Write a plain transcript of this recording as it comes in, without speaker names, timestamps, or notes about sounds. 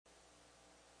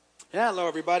Hello,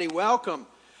 everybody. Welcome.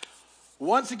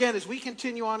 Once again, as we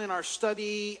continue on in our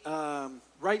study,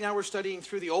 right now we're studying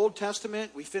through the Old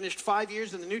Testament. We finished 5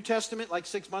 years in the New Testament like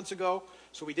 6 months ago.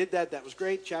 So we did that. That was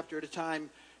great, chapter at a time.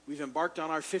 We've embarked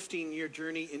on our 15-year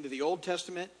journey into the Old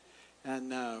Testament.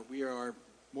 And we are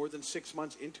more than 6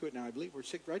 months into it now, I believe. We're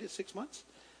right at 6 months.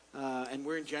 And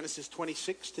we're in Genesis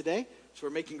 26 today. So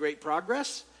we're making great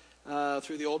progress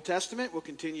through the Old Testament. We'll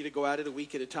continue to go at it a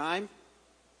week at a time.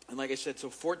 And like I said, so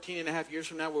 14 and a half years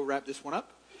from now, we'll wrap this one up.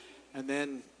 And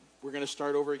then we're going to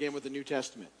start over again with the New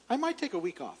Testament. I might take a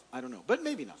week off. I don't know. But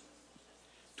maybe not.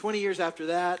 20 years after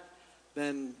that,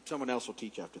 then someone else will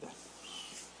teach after that.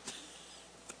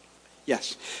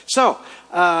 Yes. So,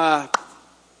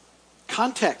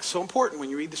 context, so important when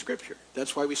you read the Scripture.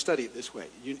 That's why we study it this way.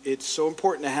 It's so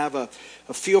important to have a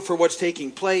feel for what's taking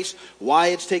place, why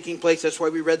it's taking place. That's why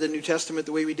we read the New Testament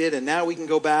the way we did. And now we can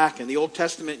go back in the Old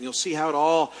Testament and you'll see how it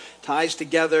all ties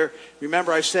together.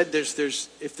 Remember, I've said there's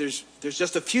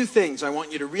just a few things I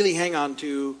want you to really hang on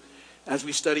to as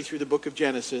we study through the book of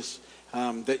Genesis,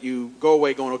 that you go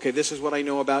away going, okay, this is what I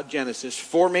know about Genesis.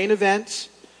 4 main events,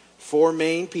 4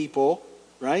 main people,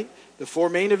 right? The 4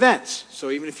 main events. So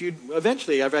even if you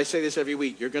eventually, I say this every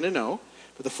week, you're going to know.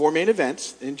 But the 4 main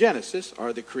events in Genesis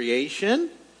are the creation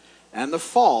and the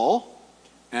fall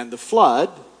and the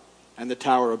flood and the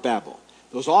Tower of Babel.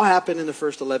 Those all happen in the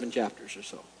first 11 chapters or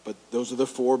so. But those are the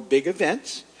 4 big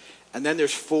events. And then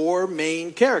there's 4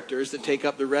 main characters that take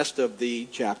up the rest of the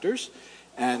chapters.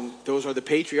 And those are the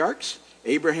patriarchs,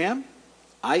 Abraham,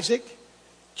 Isaac,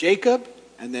 Jacob,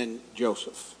 and then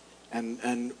Joseph.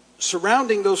 And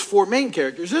surrounding those 4 main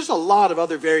characters, there's a lot of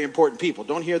other very important people.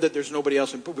 Don't hear that there's nobody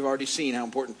else. We've already seen how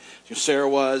important Sarah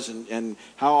was and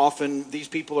how often these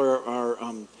people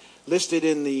are listed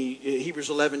in the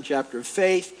Hebrews 11 chapter of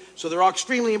faith. So they're all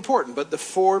extremely important. But the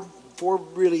four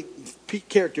really peak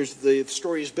characters the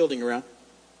story is building around: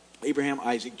 Abraham,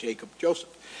 Isaac, Jacob, Joseph.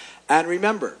 And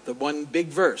remember, the one big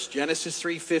verse, Genesis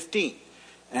 3:15.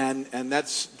 And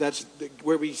that's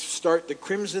where we start the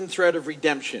crimson thread of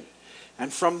redemption.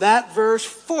 And from that verse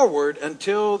forward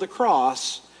until the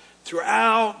cross,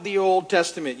 throughout the Old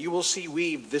Testament, you will see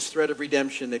weaved this thread of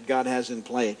redemption that God has in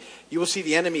play. You will see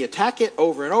the enemy attack it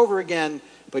over and over again,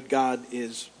 but God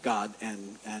is God.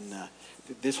 And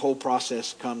this whole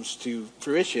process comes to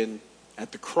fruition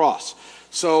at the cross.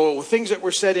 So things that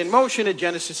were set in motion at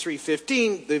Genesis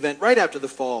 3:15, the event right after the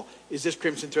fall, is this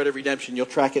crimson thread of redemption. You'll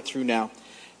track it through now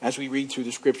as we read through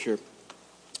the Scripture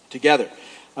together.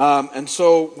 And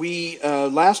so we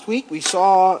last week we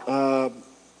saw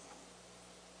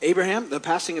Abraham, the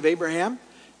passing of Abraham,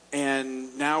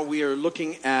 and now we are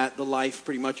looking at the life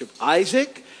pretty much of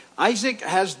Isaac. Isaac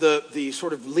has the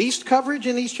sort of least coverage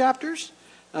in these chapters,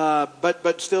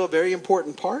 but still a very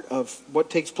important part of what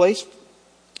takes place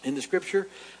in the Scripture,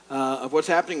 of what's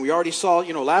happening. We already saw,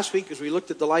 last week as we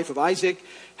looked at the life of Isaac,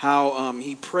 how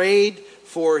he prayed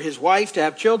for his wife to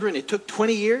have children. It took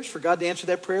 20 years for God to answer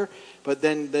that prayer. But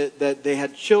then that they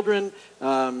had children,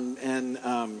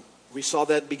 and we saw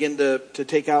that begin to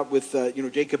take out with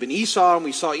Jacob and Esau, and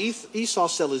we saw Esau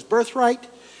sell his birthright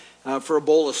for a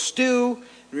bowl of stew.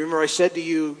 Remember, I said to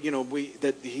you,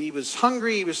 that he was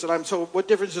hungry. He said, "So what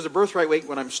difference does a birthright make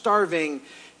when I'm starving?"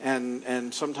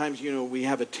 And sometimes we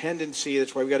have a tendency.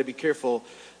 That's why we got to be careful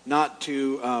not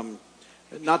to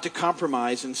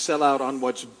compromise and sell out on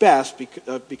what's best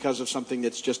because of something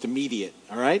that's just immediate.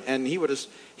 All right, and he would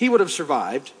have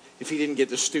survived if he didn't get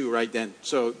the stew right then.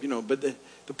 So but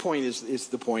the point is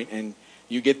the point, and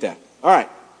you get that. All right.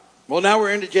 Well, now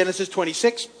we're into Genesis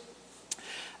 26,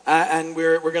 and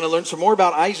we're going to learn some more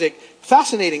about Isaac.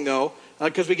 Fascinating though,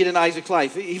 because we get into Isaac's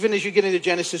life. Even as you get into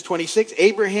Genesis 26,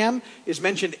 Abraham is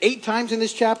mentioned 8 times in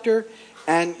this chapter.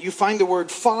 And you find the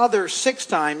word father 6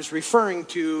 times, referring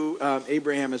to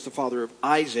Abraham as the father of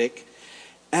Isaac.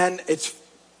 And it's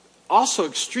also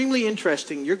extremely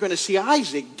interesting. You're going to see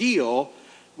Isaac deal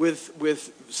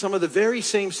with some of the very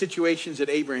same situations that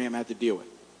Abraham had to deal with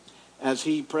as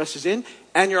he presses in.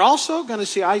 And you're also going to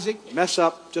see Isaac mess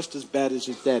up just as bad as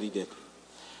his daddy did.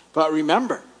 But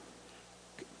remember,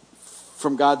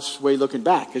 from God's way looking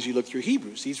back, as you look through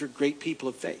Hebrews, these are great people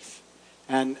of faith.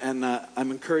 And I'm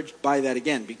encouraged by that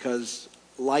again, because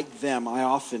like them, I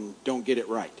often don't get it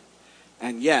right.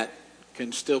 And yet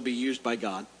can still be used by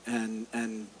God,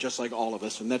 and just like all of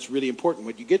us. And that's really important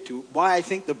when you get to. Why I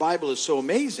think the Bible is so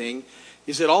amazing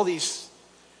is that all these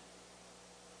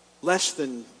less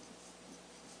than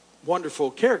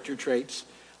wonderful character traits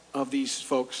of these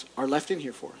folks are left in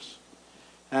here for us.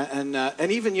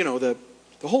 And even,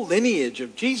 the whole lineage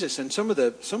of Jesus and some of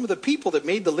the people that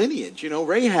made the lineage,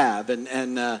 Rahab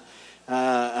and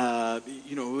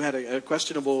who had a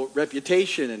questionable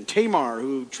reputation, and Tamar,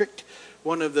 who tricked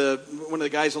one of the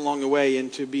guys along the way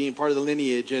into being part of the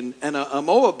lineage, and a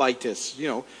Moabitess.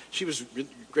 She was a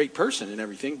great person and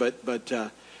everything, but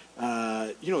that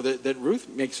Ruth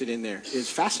makes it in there is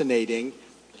fascinating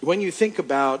when you think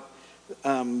about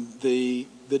the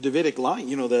Davidic line,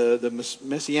 the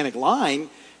messianic line,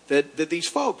 that these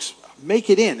folks make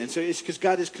it in. And so it's because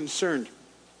God is concerned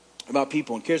about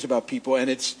people and cares about people, and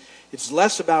it's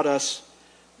less about us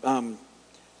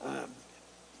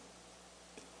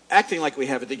acting like we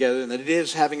have it together, and that it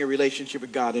is having a relationship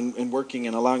with God and working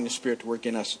and allowing the Spirit to work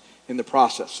in us in the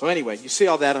process. So anyway, you see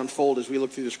all that unfold as we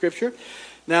look through the Scripture.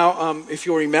 Now, if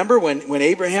you'll remember, when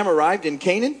Abraham arrived in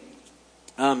Canaan,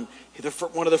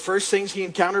 one of the first things he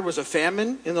encountered was a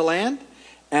famine in the land,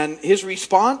 and his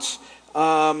response,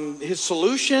 his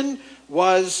solution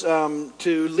was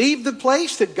to leave the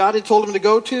place that God had told him to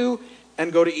go to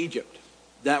and go to Egypt.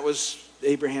 That was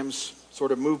Abraham's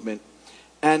sort of movement.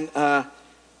 And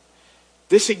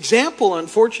this example,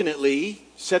 unfortunately,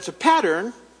 sets a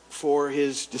pattern for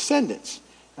his descendants.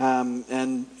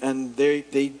 And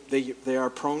they are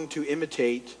prone to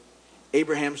imitate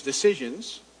Abraham's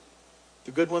decisions,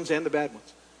 the good ones and the bad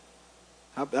ones.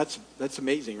 That's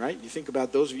amazing, right? You think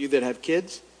about those of you that have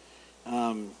kids.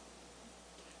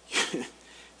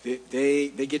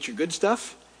 They get your good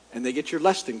stuff, and they get your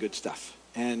less than good stuff.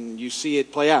 And you see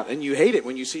it play out. And you hate it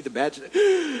when you see the bad stuff,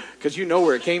 because you know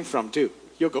where it came from, too.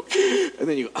 You'll go, and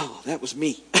then you go, oh, that was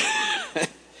me.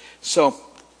 So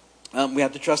we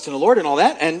have to trust in the Lord and all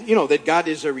that. And, that God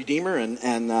is a redeemer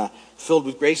and filled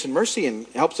with grace and mercy and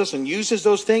helps us and uses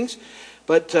those things.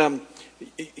 But,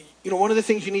 one of the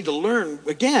things you need to learn,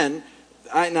 again,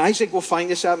 and Isaac will find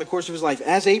this out in the course of his life,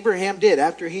 as Abraham did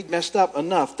after he'd messed up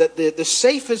enough, that the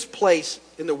safest place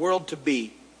in the world to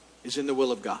be is in the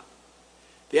will of God.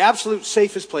 The absolute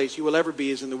safest place you will ever be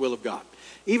is in the will of God.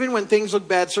 Even when things look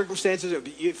bad, circumstances,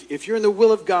 if you're in the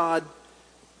will of God,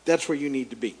 that's where you need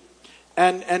to be.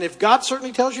 And if God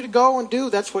certainly tells you to go and do,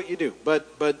 that's what you do. But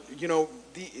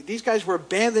these guys were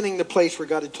abandoning the place where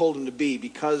God had told them to be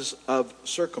because of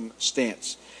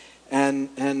circumstance. And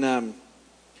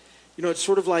it's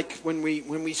sort of like when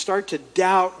we start to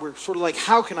doubt, we're sort of like,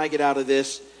 how can I get out of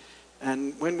this?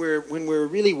 And when we're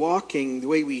really walking the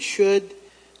way we should,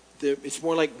 it's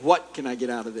more like, what can I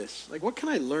get out of this? Like, what can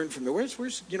I learn from it?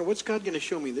 What's God going to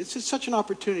show me? This is such an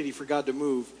opportunity for God to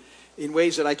move in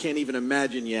ways that I can't even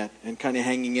imagine yet, and kind of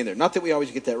hanging in there. Not that we always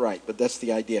get that right, but that's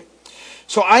the idea.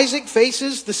 So Isaac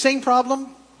faces the same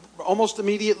problem, almost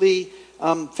immediately,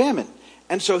 famine.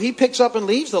 And so he picks up and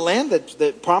leaves the land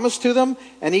that promised to them,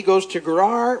 and he goes to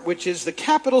Gerar, which is the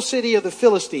capital city of the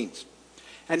Philistines.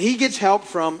 And he gets help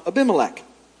from Abimelech.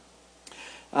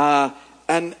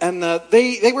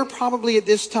 They were probably at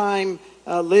this time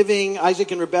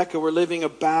Isaac and Rebekah were living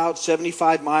about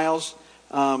 75 miles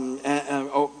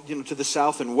to the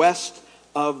south and west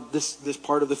of this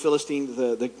part of the Philistine,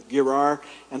 the Gerar.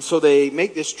 And so they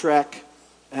make this trek,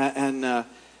 and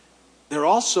they're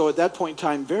also at that point in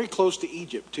time very close to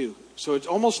Egypt too. So it's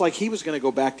almost like he was going to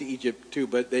go back to Egypt too,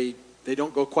 but they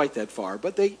don't go quite that far.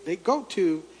 But they go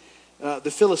to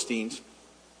the Philistines,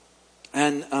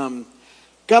 and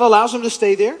God allows them to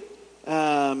stay there,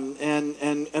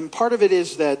 and part of it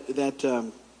is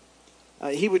that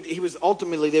he was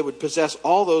ultimately, they would possess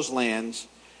all those lands,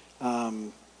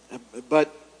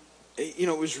 but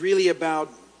it was really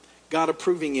about God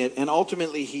approving it, and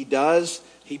ultimately He does.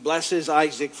 He blesses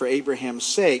Isaac for Abraham's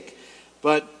sake,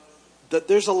 but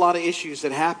there's a lot of issues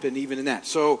that happen even in that.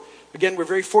 So again, we're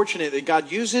very fortunate that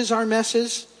God uses our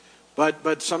messes,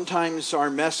 but sometimes our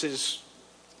messes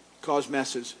cause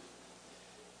messes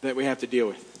that we have to deal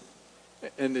with.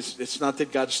 And it's not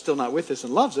that God's still not with us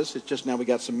and loves us. It's just now we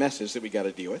got some messes that we got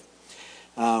to deal with.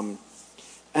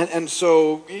 And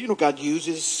so, God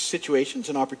uses situations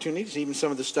and opportunities, even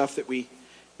some of the stuff that we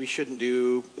shouldn't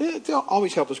do. They'll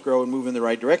always help us grow and move in the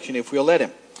right direction if we'll let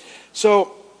Him.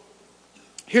 So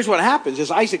here's what happens.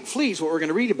 As Isaac flees, what we're going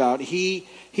to read about, he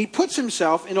puts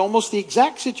himself in almost the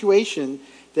exact situation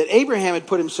that Abraham had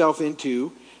put himself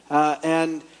into,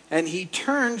 and he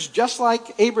turns, just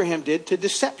like Abraham did, to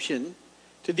deception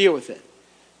to deal with it.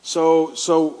 So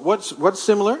what's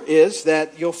similar is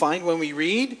that you'll find when we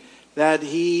read that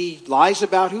he lies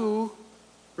about who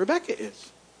Rebekah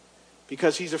is,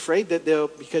 because he's afraid that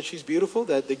because she's beautiful,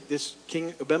 that this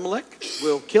King Abimelech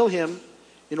will kill him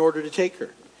in order to take her.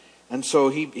 And so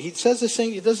he says the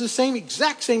same. He does the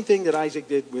exact same thing that Isaac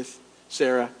did with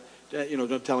Sarah.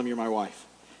 Don't tell him you're my wife,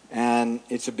 and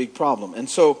it's a big problem. And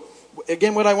so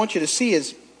again, what I want you to see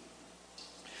is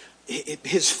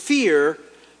his fear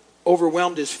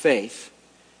overwhelmed his faith,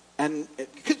 And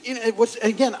it was,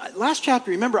 again, last chapter,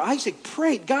 remember, Isaac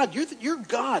prayed, God, you're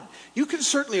God. You can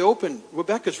certainly open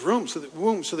Rebekah's womb so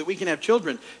that we can have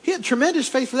children. He had tremendous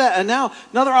faith for that. And now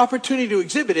another opportunity to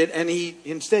exhibit it, and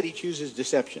instead he chooses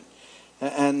deception.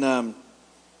 And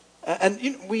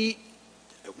we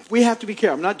have to be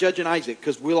careful. I'm not judging Isaac,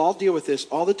 because we'll all deal with this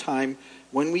all the time.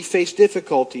 When we face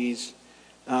difficulties,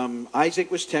 Isaac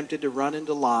was tempted to run and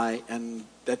to lie, and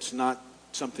that's not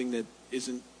something that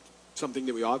isn't something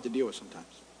that we all have to deal with sometimes.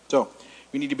 So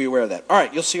we need to be aware of that. All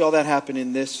right, you'll see all that happen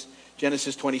in this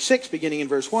Genesis 26, beginning in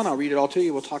verse 1. I'll read it all to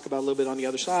you. We'll talk about a little bit on the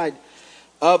other side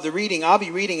of the reading. I'll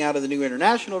be reading out of the New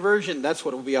International Version. That's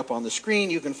what will be up on the screen.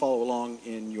 You can follow along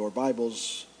in your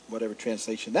Bibles, whatever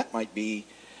translation that might be.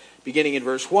 Beginning in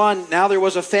verse 1, now there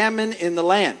was a famine in the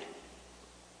land,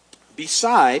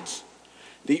 besides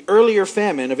the earlier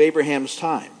famine of Abraham's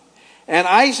time. And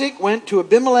Isaac went to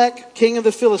Abimelech, king of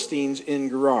the Philistines, in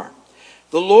Gerar.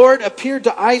 The Lord appeared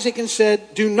to Isaac and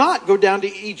said, do not go down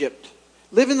to Egypt.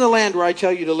 Live in the land where I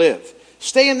tell you to live.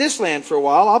 Stay in this land for a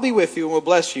while. I'll be with you and will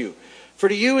bless you. For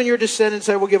to you and your descendants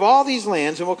I will give all these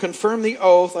lands and will confirm the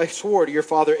oath I swore to your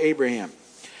father Abraham.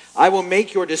 I will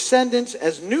make your descendants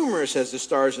as numerous as the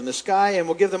stars in the sky and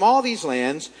will give them all these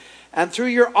lands. And through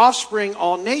your offspring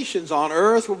all nations on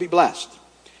earth will be blessed.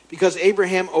 Because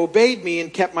Abraham obeyed me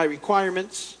and kept my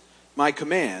requirements, my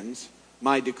commands,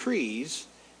 my decrees,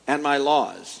 and my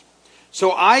laws.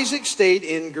 So Isaac stayed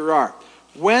in Gerar.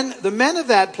 When the men of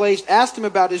that place asked him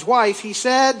about his wife, he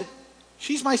said,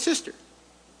 she's my sister.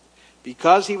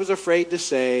 Because he was afraid to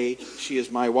say, she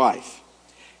is my wife.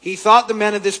 He thought the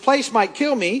men of this place might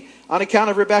kill me on account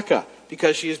of Rebekah,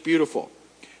 because she is beautiful.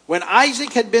 When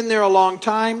Isaac had been there a long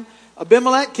time,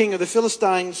 Abimelech, king of the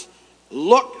Philistines,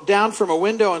 looked down from a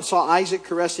window and saw Isaac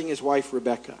caressing his wife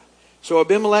Rebekah. So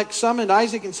Abimelech summoned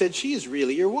Isaac and said, she is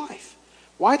really your wife.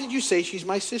 Why did you say she's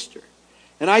my sister?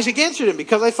 And Isaac answered him,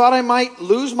 because I thought I might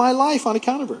lose my life on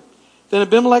account of her. Then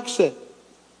Abimelech said,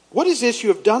 what is this you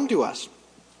have done to us?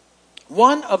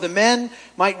 One of the men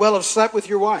might well have slept with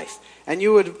your wife, and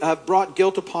you would have brought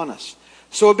guilt upon us.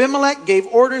 So Abimelech gave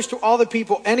orders to all the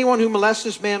people, anyone who molests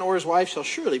this man or his wife shall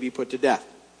surely be put to death.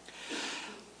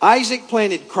 Isaac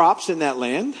planted crops in that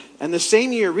land, and the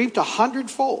same year reaped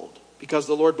 100-fold, because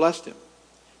the Lord blessed him.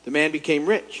 The man became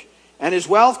rich, and his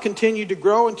wealth continued to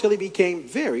grow until he became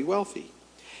very wealthy.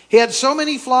 He had so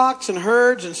many flocks and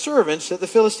herds and servants that the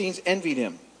Philistines envied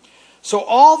him. So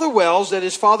all the wells that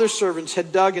his father's servants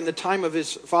had dug in the time of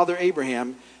his father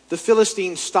Abraham, the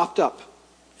Philistines stopped up,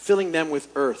 filling them with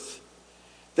earth.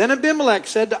 Then Abimelech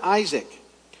said to Isaac,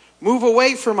 move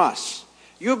away from us.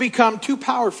 You have become too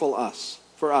powerful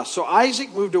for us. So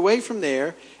Isaac moved away from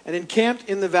there and encamped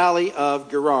in the valley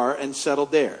of Gerar and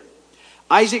settled there.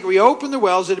 Isaac reopened the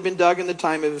wells that had been dug in the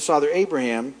time of his father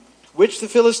Abraham, which the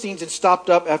Philistines had stopped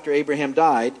up after Abraham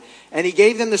died, and he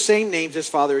gave them the same names his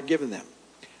father had given them.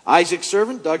 Isaac's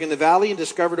servant dug in the valley and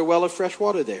discovered a well of fresh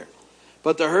water there.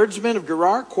 But the herdsmen of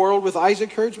Gerar quarreled with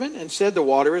Isaac's herdsmen and said, the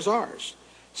water is ours.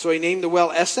 So he named the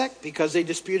well Esek, because they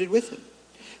disputed with him.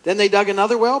 Then they dug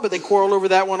another well, but they quarreled over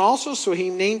that one also, so he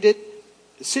named it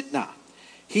Sitnah.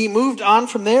 He moved on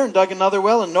from there and dug another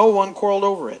well, and no one quarreled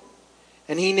over it.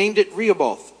 And he named it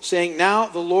Rehoboth, saying, now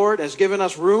the Lord has given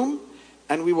us room,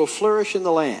 and we will flourish in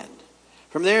the land.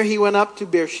 From there he went up to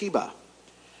Beersheba.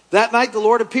 That night the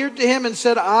Lord appeared to him and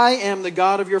said, I am the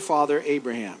God of your father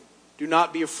Abraham. Do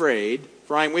not be afraid,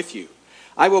 for I am with you.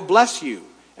 I will bless you,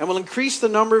 and will increase the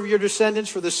number of your descendants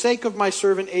for the sake of my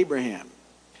servant Abraham.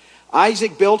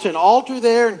 Isaac built an altar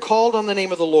there and called on the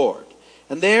name of the Lord.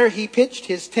 And there he pitched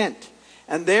his tent,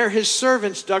 and there his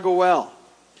servants dug a well.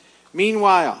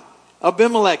 Meanwhile,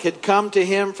 Abimelech had come to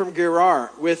him from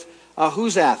Gerar with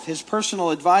Ahuzath, his personal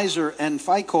advisor, and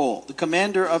Phicol, the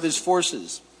commander of his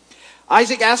forces.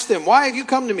 Isaac asked them, why have you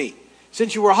come to me,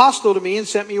 since you were hostile to me and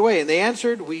sent me away? And they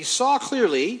answered, we saw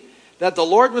clearly that the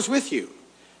Lord was with you.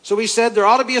 So we said, there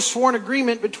ought to be a sworn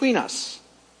agreement between us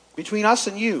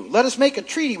and you. Let us make a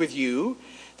treaty with you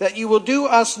that you will do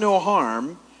us no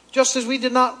harm, just as we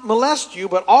did not molest you,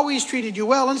 but always treated you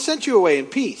well and sent you away in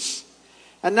peace.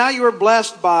 And now you are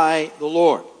blessed by the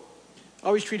Lord.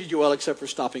 Always treated you well except for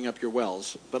stopping up your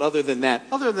wells. But other than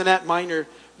that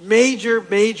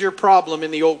major problem in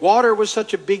the old water was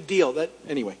such a big deal that,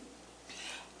 anyway.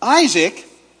 Isaac,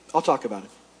 I'll talk about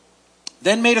it,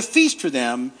 then made a feast for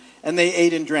them, and they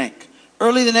ate and drank.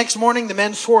 Early the next morning, the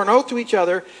men swore an oath to each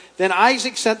other. Then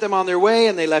Isaac sent them on their way,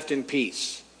 and they left in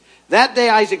peace. That day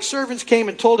Isaac's servants came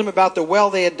and told him about the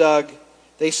well they had dug.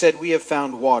 They said, we have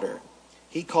found water.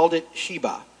 He called it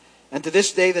Sheba. And to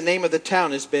this day the name of the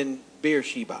town has been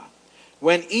Beersheba.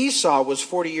 When Esau was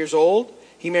 40 years old,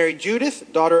 He married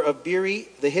Judith, daughter of Beeri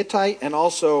the Hittite, and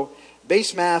also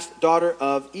Basemath, daughter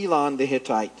of Elon the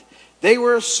Hittite. They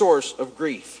were a source of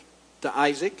grief to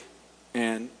Isaac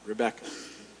and Rebekah.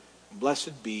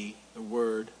 Blessed be the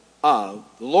word of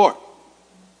the Lord.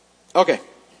 Okay.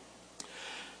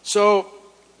 So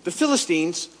the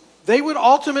Philistines, they would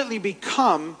ultimately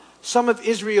become some of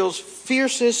Israel's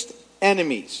fiercest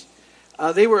enemies.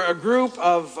 They were a group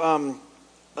of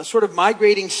a sort of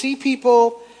migrating sea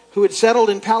people who had settled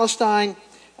in Palestine,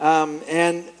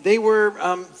 and they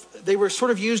were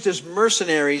sort of used as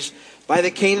mercenaries by the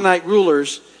Canaanite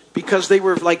rulers because they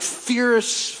were like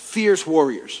fierce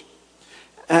warriors.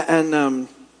 And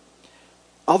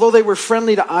although they were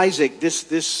friendly to Isaac,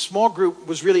 this small group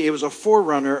was a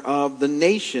forerunner of the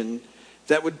nation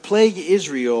that would plague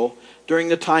Israel during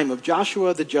the time of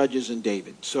Joshua, the Judges, and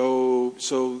David. So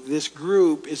this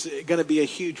group is going to be a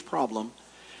huge problem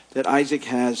that Isaac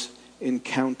has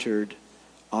encountered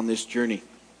on this journey.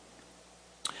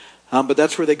 But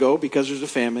that's where they go because there's a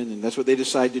famine, and that's what they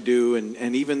decide to do.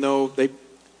 And even though they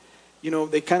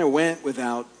kind of went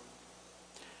without,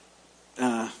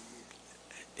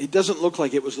 it doesn't look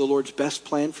like it was the Lord's best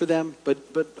plan for them.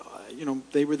 But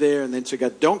they were there, and then so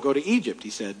God, don't go to Egypt, he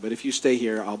said. But if you stay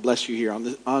here, I'll bless you here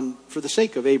for the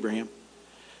sake of Abraham,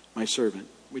 my servant,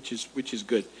 which is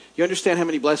good. You understand how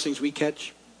many blessings we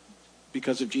catch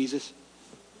because of Jesus?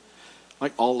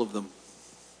 Like all of them.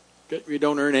 We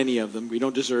don't earn any of them. We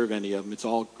don't deserve any of them. It's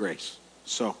all grace.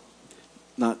 So,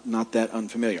 not that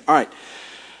unfamiliar. All right.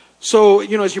 So,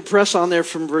 as you press on there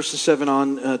from verses 7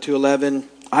 on to 11,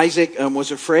 Isaac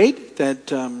was afraid that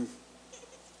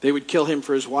they would kill him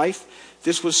for his wife.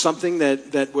 This was something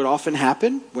that would often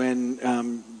happen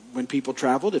when people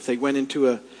traveled. If they went into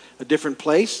a different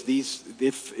place,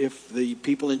 if the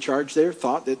people in charge there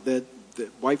thought that the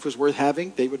wife was worth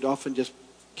having, they would often just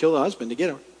kill the husband to get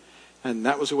her. And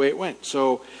that was the way it went.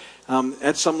 So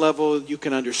at some level, you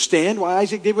can understand why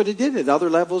Isaac did what he did. At other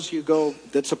levels, you go,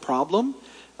 that's a problem.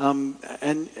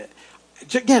 And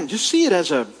again, just see it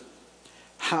as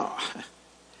how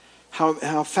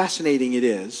fascinating it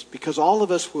is, because all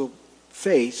of us will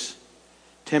face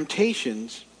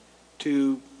temptations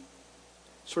to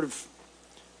sort of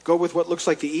go with what looks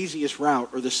like the easiest route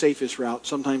or the safest route,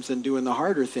 sometimes than doing the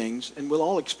harder things, and we'll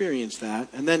all experience that.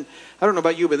 And then, I don't know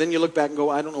about you, but then you look back and go,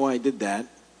 I don't know why I did that.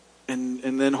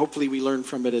 And then hopefully we learn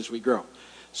from it as we grow.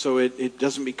 So it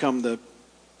doesn't become the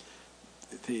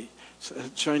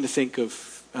trying to think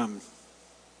of,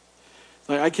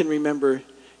 like I can remember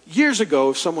years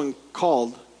ago if someone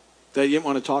called that you didn't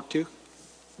want to talk to,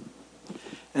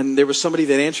 and there was somebody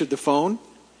that answered the phone,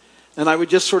 and I would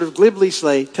just sort of glibly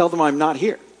say, tell them I'm not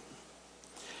here,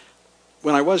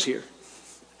 when I was here.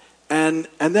 And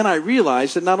then I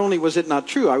realized that not only was it not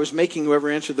true, I was making whoever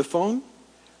answered the phone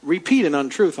repeat an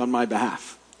untruth on my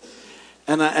behalf.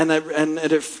 And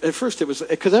at first it was,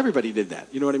 because everybody did that,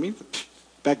 you know what I mean?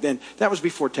 Back then, that was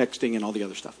before texting and all the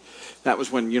other stuff. That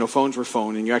was when, phones were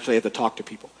phone and you actually had to talk to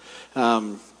people.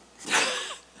 And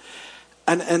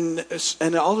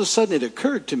all of a sudden it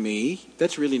occurred to me,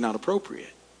 that's really not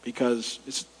appropriate, because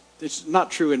it's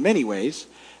not true in many ways.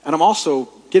 And I'm also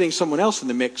getting someone else in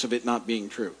the mix of it not being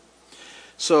true.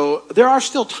 So there are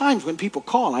still times when people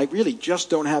call, and I really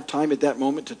just don't have time at that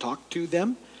moment to talk to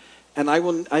them. And I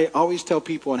always tell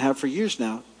people, and have for years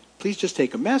now, please just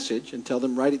take a message and tell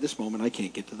them right at this moment I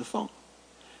can't get to the phone,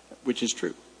 which is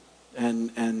true.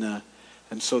 And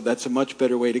so that's a much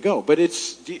better way to go. But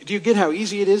do you get how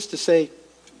easy it is to say,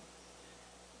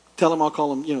 tell them I'll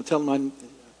call them, tell them I'm,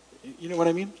 you know what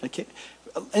I mean? I can't.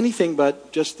 Anything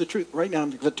but just the truth. Right now,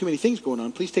 I've got too many things going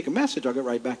on. Please take a message. I'll get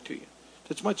right back to you.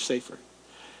 It's much safer.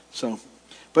 So,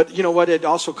 but you know what it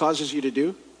also causes you to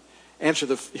do?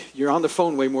 You're on the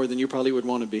phone way more than you probably would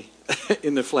want to be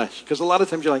in the flesh. Because a lot of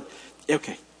times you're like,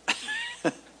 okay,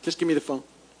 just give me the phone.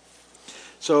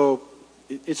 So,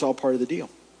 it's all part of the deal.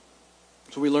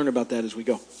 So we learn about that as we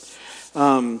go.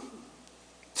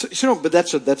 But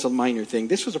that's a minor thing.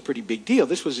 This was a pretty big deal.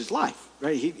 This was his life,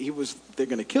 right? They're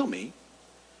going to kill me.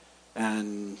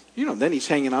 And, then he's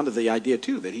hanging on to the idea,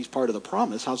 too, that he's part of the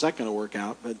promise. How's that going to work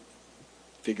out? But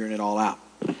figuring it all out.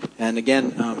 And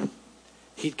again,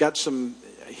 he'd got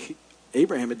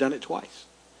Abraham had done it twice.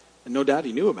 And no doubt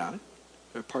he knew about it.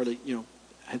 Or partly,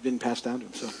 had been passed down to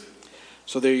him.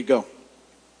 So there you go.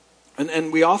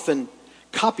 And we often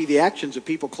copy the actions of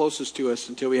people closest to us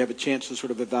until we have a chance to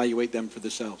sort of evaluate them for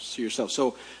yourself.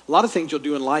 So a lot of things you'll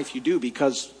do in life, you do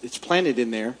because it's planted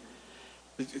in there.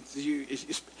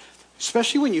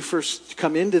 Especially when you first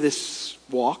come into this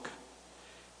walk,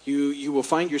 you will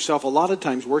find yourself a lot of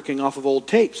times working off of old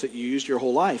tapes that you used your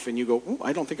whole life, and you go,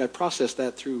 I don't think I processed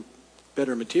that through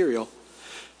better material.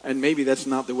 And maybe that's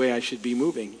not the way I should be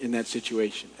moving in that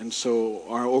situation. And so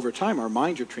over time, our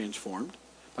minds are transformed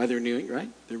by the renewing, right?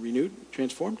 They're renewed,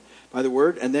 transformed by the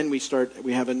word. And then we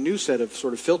have a new set of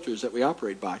sort of filters that we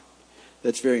operate by.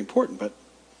 That's very important. But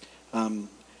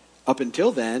up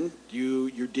until then,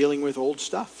 you're dealing with old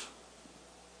stuff.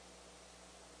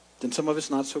 Then some of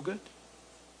it's not so good.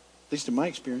 At least in my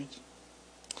experience.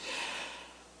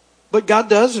 But God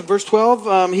does, in verse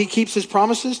 12, he keeps his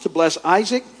promises to bless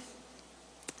Isaac.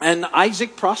 And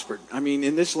Isaac prospered. I mean,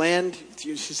 in this land,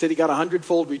 he said he got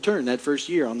 100-fold return that first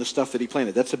year on the stuff that he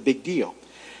planted. That's a big deal.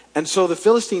 And so the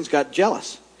Philistines got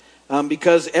jealous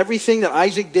because everything that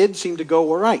Isaac did seemed to go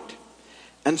all right.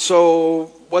 And so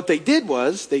what they did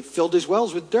was they filled his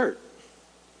wells with dirt.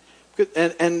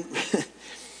 And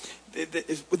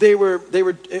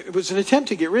it was an attempt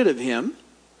to get rid of him.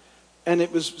 And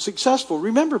it was successful.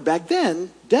 Remember, back then,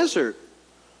 desert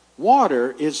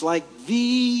water is like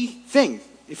the thing.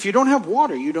 If you don't have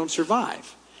water, you don't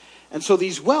survive. And so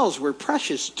these wells were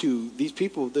precious to these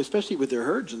people, especially with their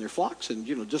herds and their flocks, and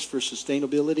just for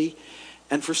sustainability.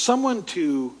 And for someone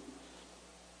to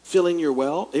fill in your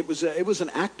well, it was an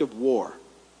act of war,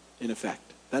 in effect.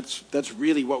 That's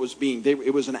really what was being.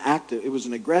 It was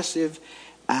an aggressive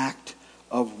act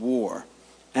of war,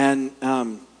 and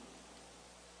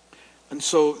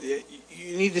so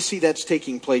you need to see that's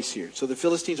taking place here. So the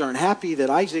Philistines aren't happy that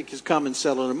Isaac has come and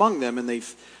settled among them, and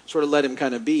they've sort of let him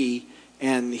kind of be,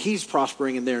 and he's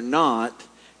prospering and they're not,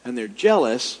 and they're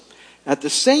jealous. At the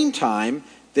same time,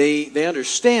 they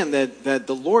understand that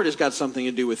the Lord has got something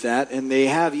to do with that, and they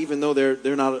have, even though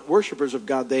they're not worshipers of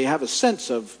God, they have a sense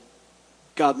of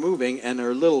God moving and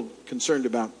are a little concerned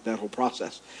about that whole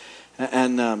process.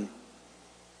 And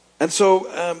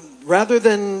so rather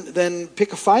than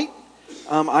pick a fight,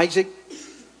 Isaac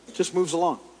just moves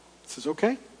along. He says,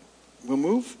 okay, we'll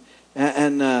move.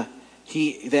 And they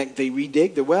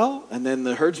redig the well, and then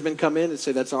the herdsmen come in and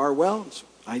say, that's our well. And so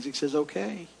Isaac says,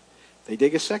 okay. They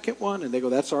dig a second one, and they go,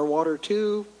 that's our water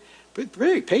too. But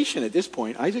very patient at this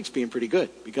point. Isaac's being pretty good.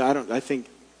 Because I don't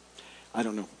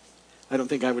know. I don't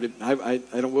think I would have, I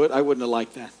wouldn't have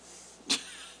liked that.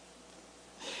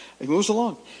 He moves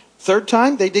along. Third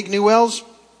time, they dig new wells.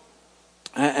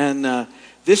 And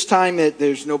this time,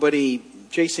 there's nobody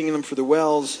chasing them for the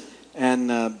wells, and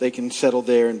they can settle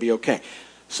there and be okay.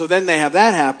 So then they have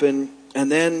that happen,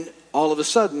 and then all of a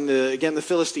sudden, again, the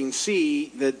Philistines see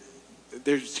that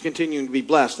they're continuing to be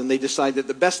blessed, and they decide that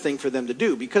the best thing for them to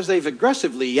do, because they've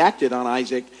aggressively acted on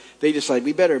Isaac, they decide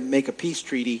we better make a peace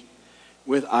treaty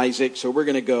with Isaac, so we're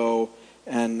going to go,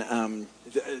 and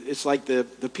it's like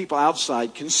the people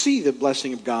outside can see the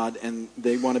blessing of God, and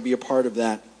they want to be a part of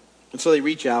that. And so they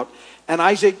reach out, and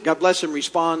Isaac, God bless him,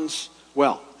 responds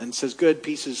well, and says, good,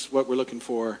 peace is what we're looking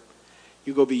for.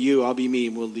 You go be you, I'll be me,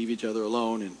 and we'll leave each other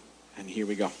alone, and here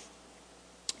we go.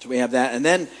 So we have that, and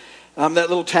then that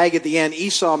little tag at the end,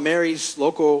 Esau marries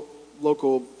local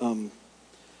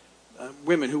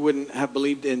women who wouldn't have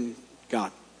believed in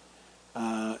God.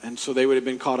 And so they would have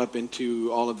been caught up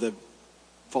into all of the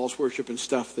false worship and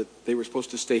stuff that they were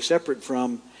supposed to stay separate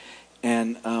from.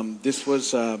 And this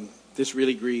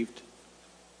really grieved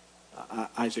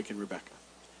Isaac and Rebekah,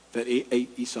 that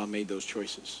Esau made those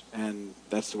choices. And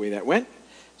that's the way that went.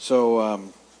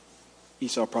 So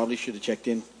Esau probably should have checked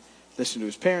in, listened to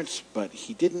his parents, but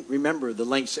he didn't remember the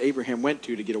lengths Abraham went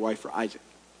to get a wife for Isaac.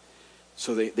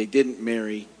 So they didn't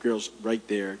marry girls right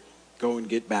there, go and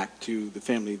get back to the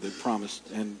family that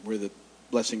promised and where the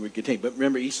blessing would contain. But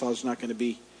remember, Esau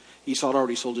had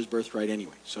already sold his birthright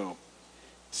anyway, so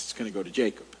it's going to go to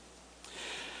Jacob.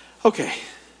 Okay,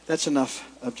 that's enough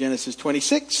of Genesis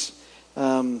 26.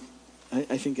 I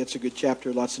think that's a good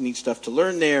chapter. Lots of neat stuff to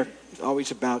learn there. It's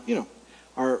always about,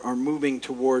 our moving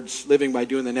towards living by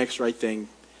doing the next right thing,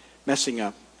 messing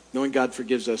up, knowing God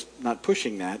forgives us, not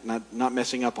pushing that, not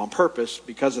messing up on purpose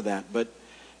because of that, but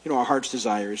our heart's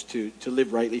desire is to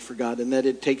live rightly for God, and that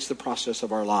it takes the process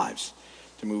of our lives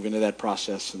to move into that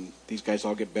process, and these guys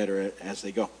all get better as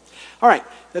they go. All right,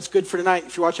 that's good for tonight.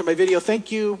 If you're watching my video,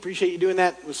 thank you. Appreciate you doing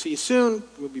that. We'll see you soon.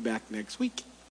 We'll be back next week.